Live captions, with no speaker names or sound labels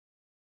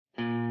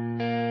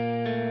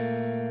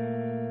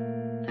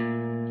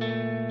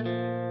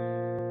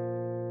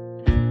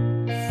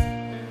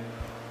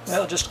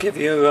I'll just give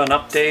you an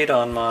update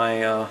on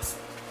my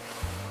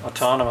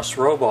autonomous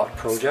robot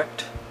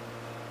project.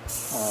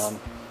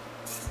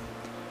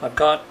 I've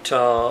got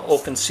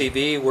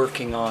OpenCV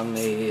working on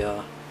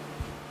the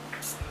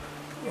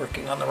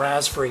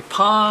Raspberry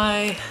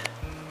Pi,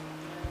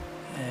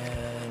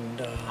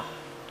 and it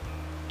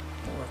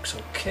works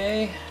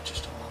okay.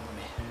 Just allow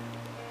me.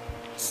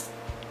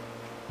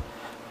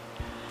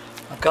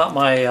 I've got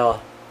my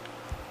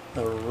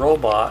the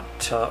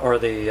robot or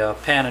the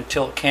pan and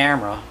tilt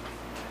camera,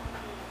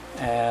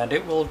 and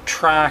it will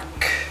track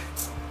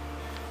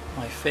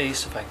my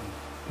face if I can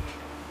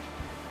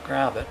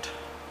grab it.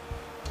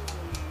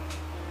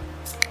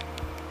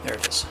 There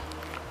it is.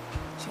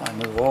 So I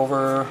move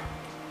over,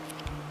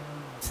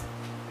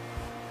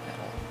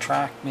 it'll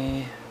track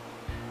me.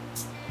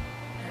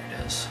 There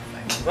it is. If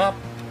I move up,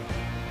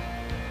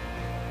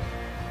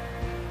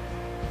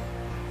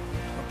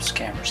 oops,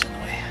 camera's in the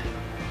way.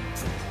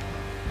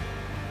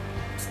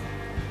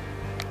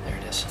 There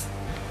it is.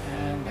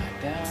 And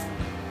back down.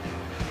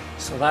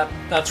 So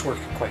that's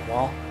working quite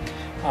well.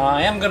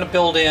 I am going to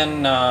build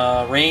in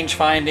range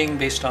finding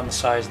based on the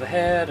size of the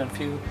head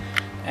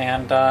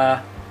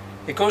and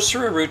it goes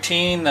through a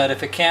routine that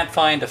if it can't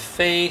find a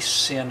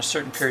face in a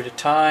certain period of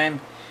time,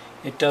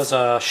 it does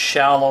a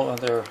shallow,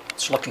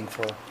 it's looking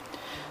for,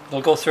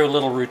 it'll go through a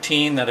little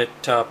routine that it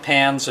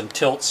pans and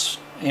tilts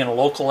in a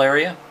local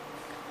area,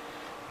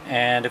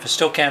 and if it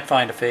still can't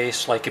find a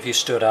face, like if you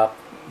stood up,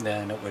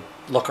 then it would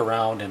look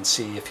around and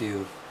see if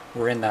you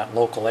were in that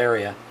local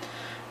area.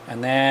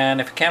 And then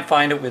if it can't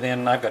find it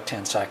within, I've got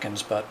 10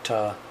 seconds, but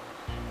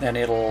then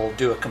it'll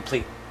do a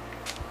complete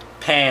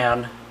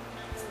pan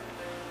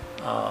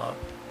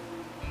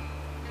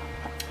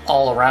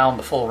all around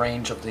the full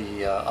range of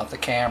the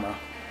camera,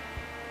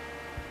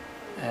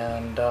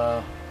 and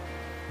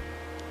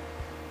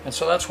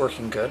so that's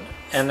working good.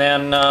 And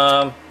then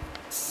I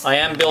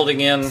am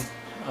building in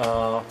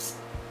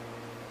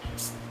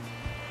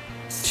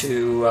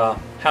to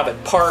have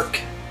it park,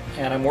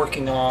 and I'm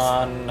working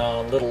on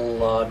a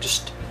little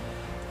just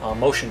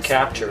motion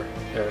capture.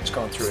 There, it's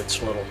going through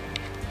its little,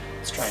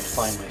 it's trying to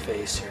find my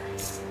face here.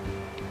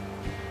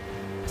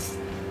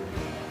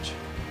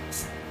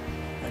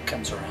 When it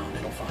comes around,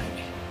 it'll find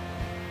me.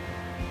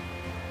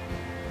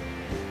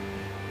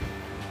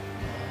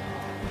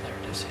 There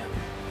it is, yeah.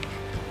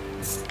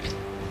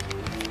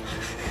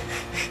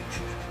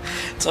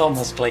 It's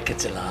almost like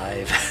it's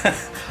alive.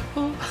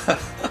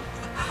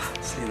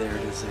 See, there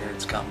it is there,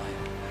 it's got my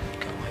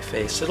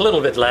face. It's a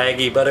little bit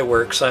laggy, but it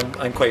works.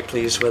 I'm quite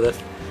pleased with it.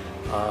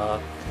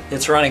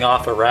 It's running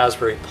off a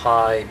Raspberry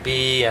Pi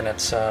B, and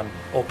it's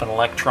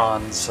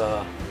openelecrons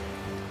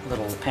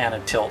little pan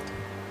and tilt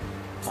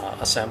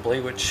assembly,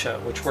 which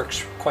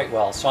works quite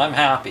well. So I'm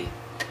happy.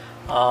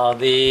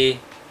 The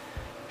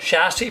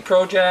chassis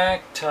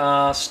project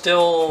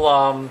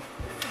still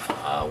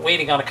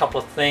waiting on a couple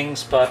of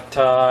things, but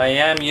I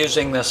am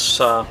using this.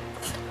 I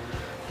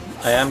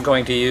am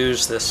going to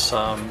use this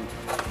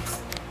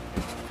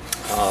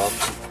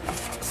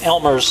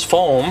Elmer's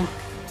foam,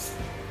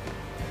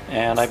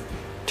 and I've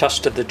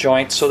tested the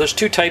joints. So there's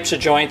two types of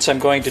joints I'm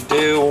going to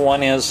do.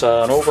 One is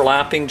an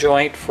overlapping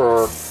joint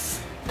for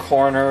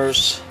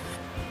corners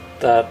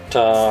that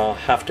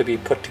have to be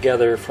put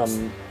together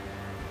from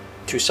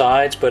two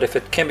sides, but if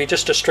it can be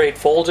just a straight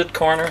folded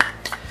corner,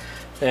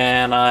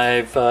 then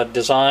I've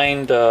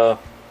designed a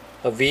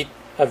V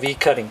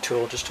cutting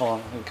tool. Just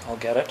hold on, I'll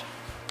get it.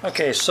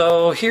 Okay,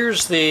 so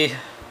here's the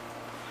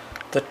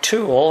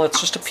tool. It's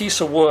just a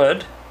piece of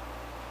wood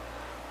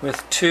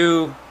with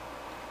two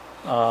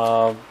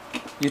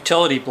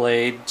utility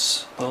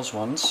blades, those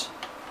ones.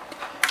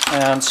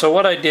 And so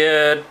what I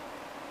did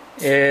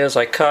is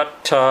I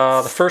cut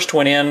the first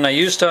one in. I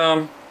used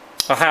a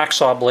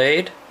hacksaw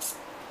blade,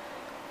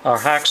 or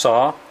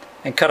hacksaw,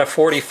 and cut a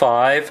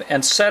 45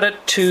 and set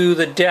it to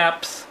the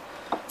depth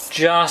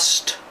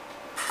just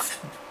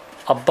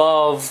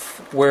above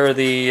where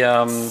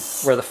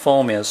the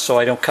foam is, so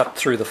I don't cut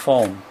through the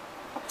foam.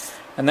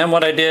 And then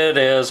what I did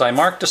is I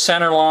marked a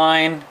center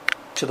line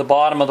to the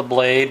bottom of the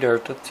blade, or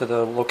to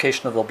the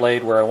location of the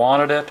blade where I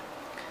wanted it,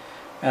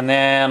 and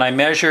then I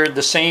measured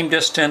the same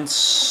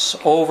distance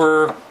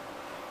over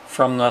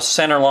from the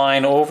center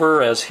line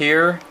over as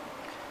here,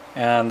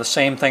 and the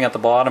same thing at the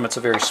bottom. It's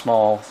a very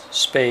small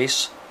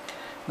space.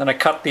 Then I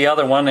cut the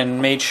other one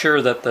and made sure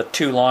that the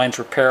two lines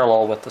were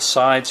parallel with the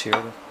sides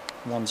here.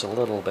 One's a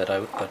little bit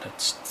out, but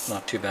it's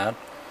not too bad.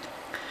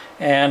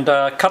 And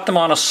cut them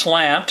on a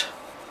slant,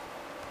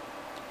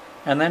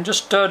 and then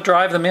just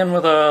drive them in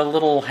with a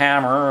little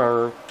hammer,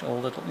 or a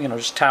little,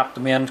 just tap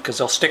them in, because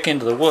they'll stick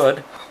into the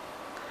wood.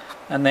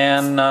 And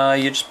then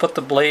you just put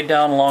the blade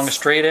down along a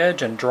straight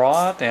edge and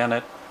draw it, and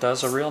it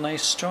does a real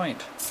nice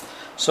joint.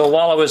 So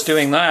while I was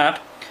doing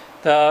that,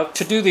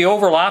 to do the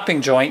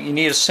overlapping joint, you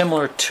need a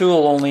similar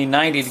tool, only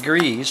 90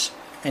 degrees,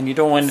 and you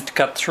don't want it to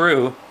cut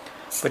through,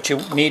 but you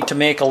need to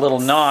make a little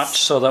notch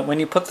so that when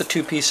you put the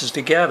two pieces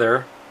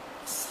together,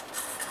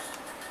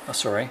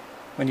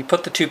 when you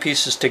put the two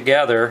pieces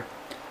together,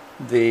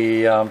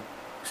 the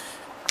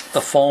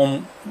the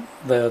foam,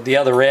 the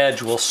other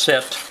edge will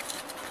sit,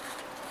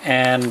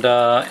 and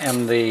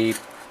the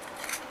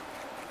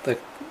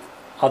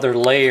other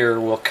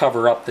layer will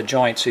cover up the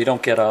joint, so you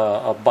don't get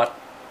a butt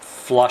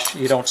flush.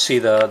 You don't see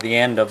the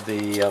end of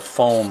the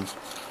foam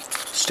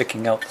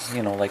sticking out,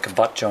 you know, like a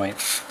butt joint.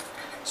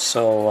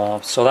 So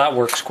so that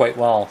works quite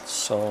well.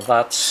 So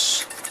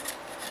that's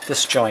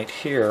this joint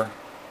here,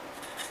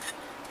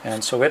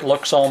 and so it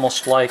looks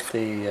almost like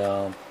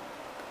the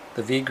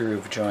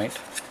V-groove joint,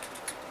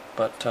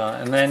 but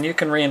and then you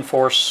can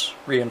reinforce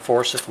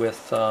it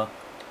with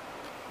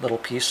little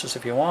pieces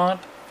if you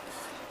want.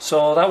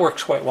 So that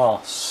works quite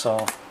well.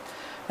 So,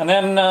 and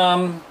then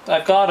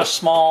I've got a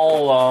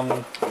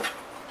small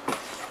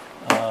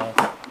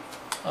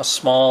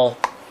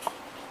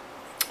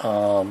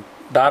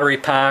battery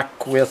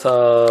pack with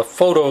a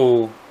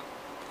photo,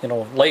 you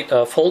know, light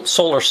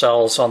solar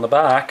cells on the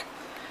back,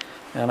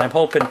 and I'm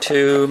hoping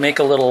to make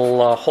a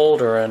little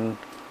holder and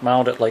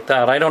mount it like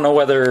that. I don't know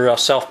whether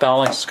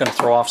self-balance is going to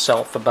throw off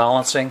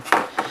self-balancing.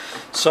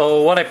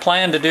 So what I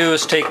plan to do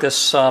is take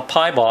this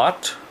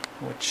PiBot,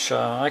 which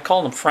I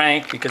call him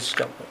Frank because he's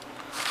got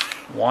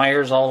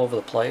wires all over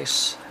the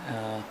place,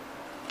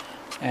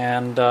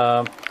 and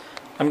I'm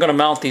going to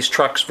mount these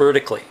trucks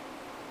vertically.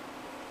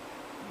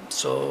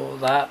 So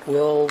that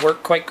will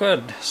work quite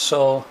good.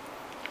 So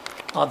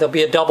there'll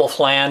be a double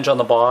flange on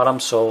the bottom,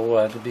 so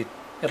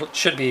it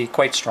should be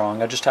quite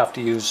strong. I just have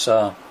to use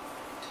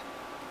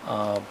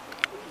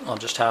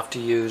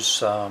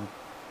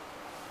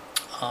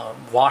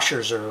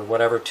washers or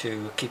whatever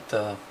to keep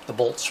the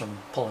bolts from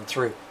pulling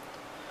through.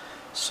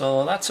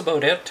 So that's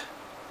about it.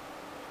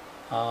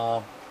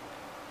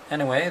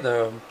 Anyway,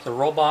 the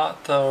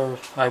robot,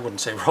 I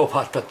wouldn't say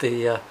robot, but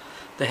the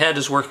head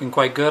is working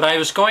quite good. I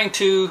was going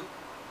to,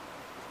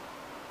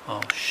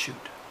 oh shoot,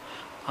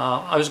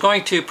 I was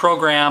going to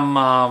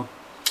program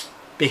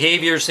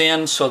behaviors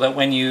in so that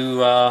when you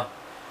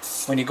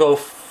go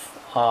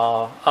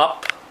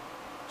up,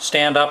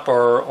 stand up,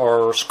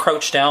 or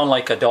crouch down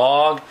like a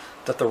dog,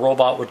 that the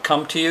robot would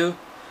come to you,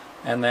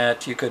 and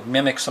that you could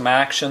mimic some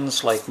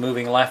actions like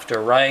moving left or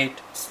right.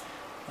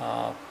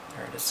 There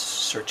it is,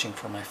 searching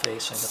for my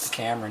face. I got the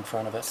camera in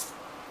front of it.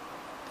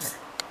 There.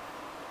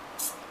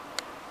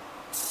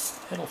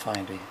 It'll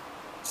find me.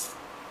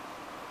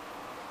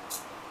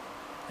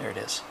 There it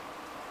is.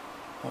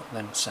 Oh,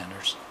 then it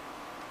centers.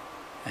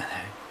 And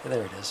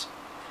there it is.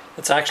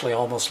 It's actually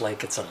almost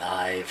like it's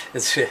alive.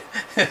 It's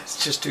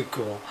just too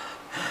cool.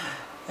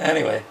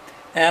 Anyway.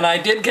 And I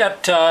did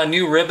get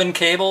new ribbon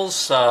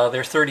cables.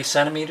 They're 30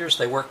 centimeters.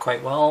 They work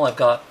quite well. I've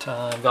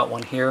got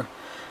one here.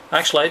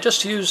 Actually, I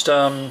just used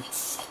you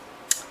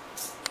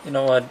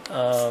know,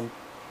 an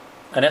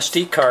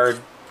SD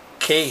card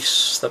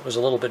case that was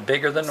a little bit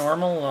bigger than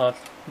normal.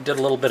 Did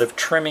a little bit of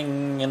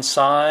trimming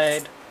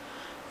inside,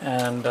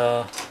 and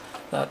that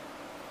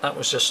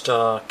was just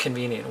a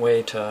convenient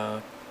way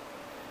to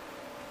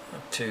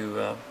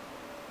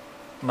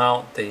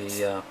mount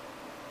the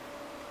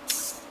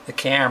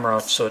camera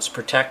so it's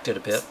protected a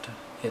bit.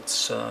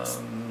 It's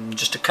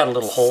just to cut a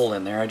little hole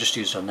in there. I just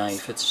used a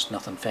knife. It's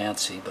nothing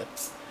fancy, but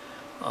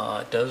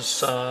it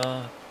does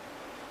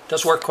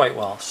work quite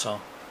well.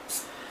 So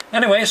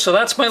anyway, so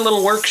that's my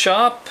little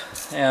workshop,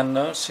 and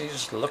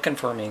he's looking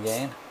for me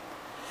again.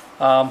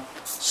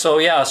 So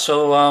yeah,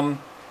 so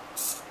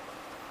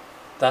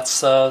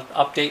that's the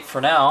update for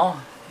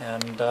now,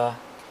 and just a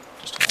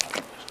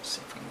moment. Let's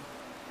see if we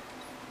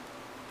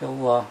can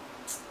go.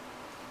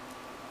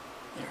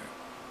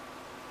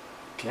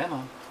 Come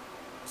on.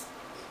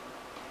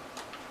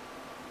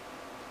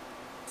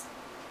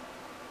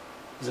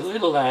 It's a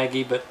little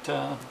laggy, but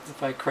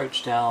if I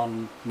crouch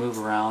down, move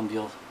around, you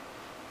know.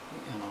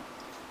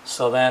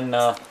 So then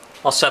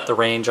I'll set the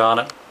range on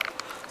it.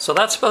 So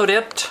that's about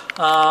it.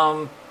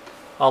 I'll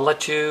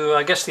let you.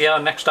 I guess the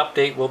next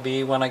update will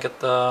be when I get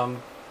the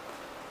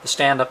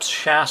stand-up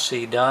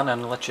chassis done,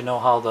 and let you know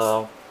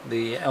how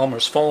the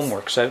Elmer's foam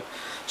works out.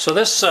 So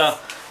this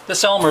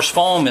Elmer's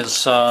foam is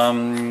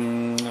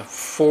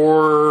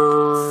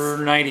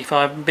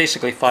 $4.95,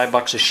 basically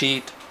 $5 a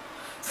sheet,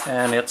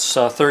 and it's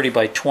 30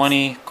 by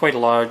 20, quite a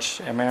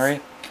large area,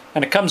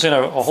 and it comes in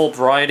a whole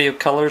variety of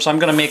colors. I'm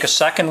going to make a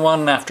second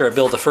one after I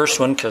build the first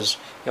one, because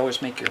you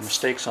always make your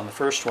mistakes on the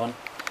first one,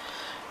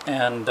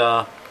 and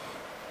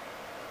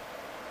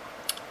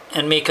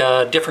make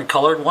a different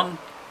colored one.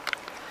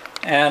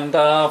 And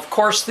of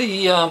course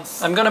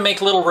I'm going to make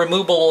little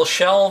removable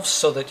shelves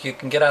so that you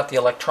can get at the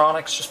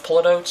electronics. Just pull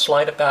it out,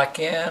 slide it back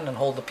in, and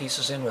hold the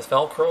pieces in with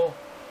Velcro.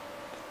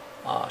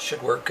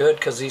 Should work good,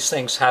 because these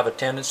things have a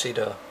tendency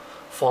to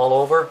fall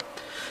over.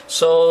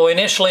 So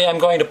initially I'm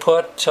going to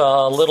put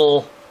a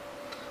little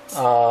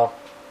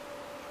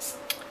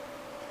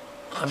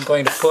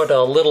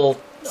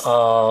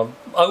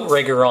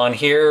outrigger on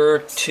here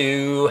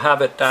to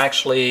have it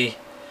actually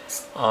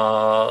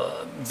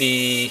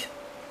be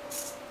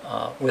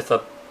with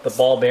the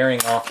ball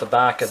bearing off the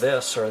back of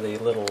this, or the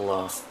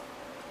little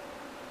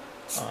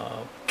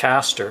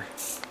caster,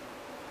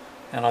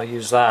 and I'll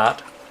use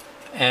that.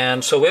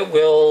 and so it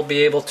will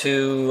be able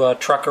to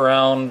truck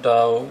around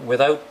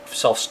without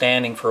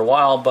self-standing for a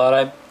while, but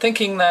I'm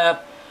thinking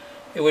that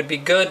it would be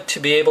good to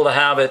be able to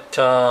have it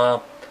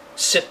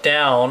sit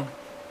down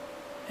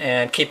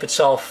and keep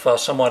itself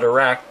somewhat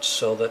erect,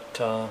 so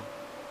that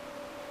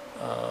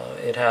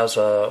it has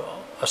a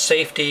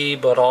safety,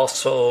 but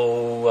also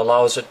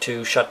allows it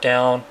to shut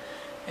down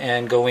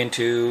and go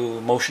into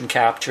motion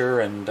capture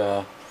and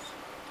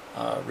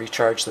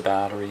recharge the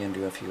battery and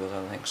do a few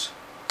other things.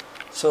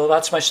 So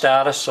that's my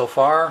status so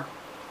far,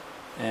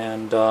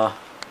 and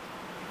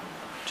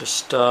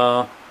just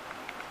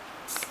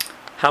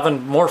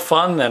having more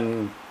fun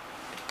than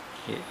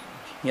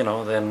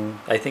than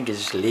I think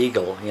is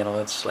legal.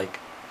 It's like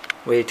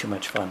way too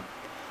much fun.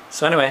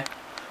 So anyway,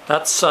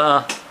 that's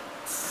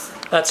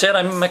it.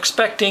 I'm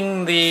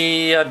expecting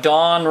the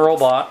Dawn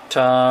robot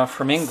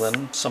from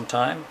England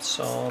sometime.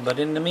 So, but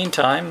in the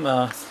meantime,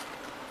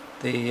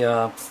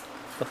 the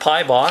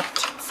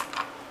PiBot,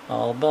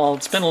 well,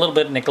 it's been a little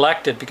bit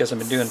neglected because I've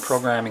been doing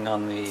programming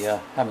on the,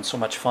 having so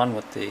much fun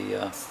with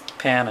the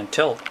pan and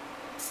tilt.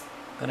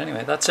 But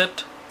anyway, that's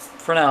it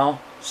for now.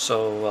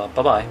 So,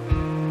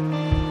 bye-bye.